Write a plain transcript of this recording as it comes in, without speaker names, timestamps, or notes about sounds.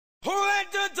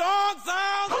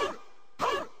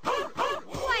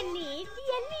วันนี้เดี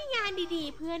ยนมีงานดี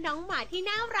ๆเพื่อน้องหมาที่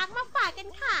น่ารักมาฝากกัน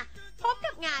ค่ะพบ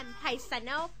กับงานไทซันเน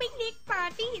ลปิกนิกปา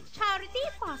ร์ตี้ชาริตี้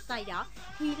ฟอร์ไซด็อก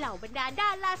ที่เหล่าบรรดาดา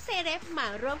ราเซเลบมา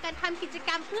ร่วมกันทำกิจก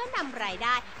รรมเพื่อนำรายไ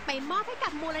ด้ไปมอบให้กั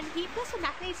บมูลนิธิเพื่อสุ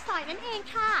นัขในซอยนั่นเอง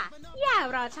ค่ะอย่า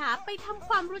รอช้าไปทำค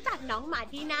วามรู้จักน้องหมา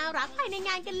ที่น่ารักภายในง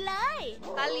านกันเลย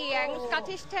ตาเลี้ยงสกอต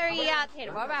ติชเทเรียเห็น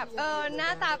ว่าแบบหน้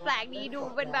าตาแปลกดีดู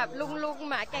เป็นแบบลุงๆ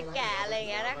หมาแก่ๆอะไรอย่าง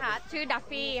เงี้ยนะคะชื่อดัฟ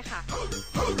ฟี่ค่ะ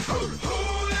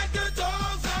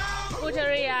บูเท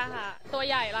เรียค่ะตัว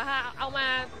ใหญ่แล้วค่ะเอามา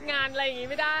งานอะไรอย่างงี้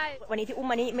ไม่ได้วันนี้ที่อุ้ม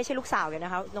มานี่ไม่ใช่ลูกสาวกันน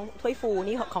ะคะน้องถ้วยฟู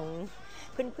นี่ของ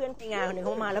เพื่อนๆในงานคนหนึ่งเข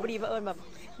ามาแล้วพอดีแบบ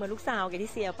เหมือนลูกสาวแก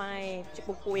ที่เสียไป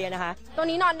ปุกปุยนะคะตัว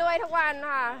นี้นอนด้วยทุกวัน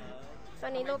ค่ะตัว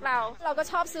นี้ลูกเราก็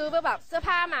ชอบซื้อแบบเสื้อ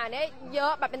ผ้าหมาเนี่ยเยอ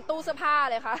ะแบบเป็นตู้เสื้อผ้า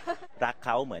เลยค่ะรักเข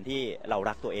าเหมือนที่เรา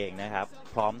รักตัวเองนะครับ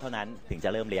พร้อมเท่านั้นถึงจะ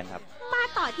เริ่มเลี้ยงครับมา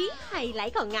ต่อที่ไฮไล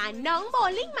ท์ของงานน้องโบ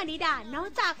ลิ่งมานิดานอก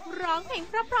จากร้องเพลง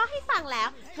เพราะๆให้ฟังแล้ว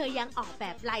เธอยังออกแบ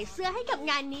บลายเสื้อให้กับ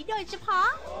งานนี้โดยเฉพาะ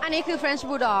อันนี้คือ French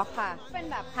Bulldog ค่ะเป็น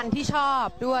แบบพันธุ์ที่ชอบ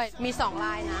ด้วยมี2ล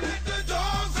ายนะ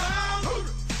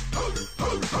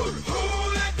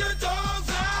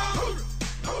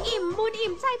อิ่มบุญ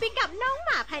อิ่มใจไปกับน้องหม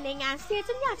าภายในงานเสียจ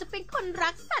นอยากจะเป็นคนรั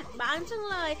กสัตว์บ้างจัง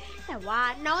เลยแต่ว่า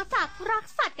นอกจากรัก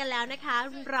สัตว์กันแล้วนะคะ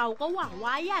เราก็หวัง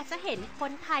ว่าอยากจะเห็นค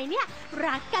นไทยเนี่ย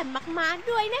รักกันมาก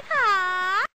ๆด้วยนะคะ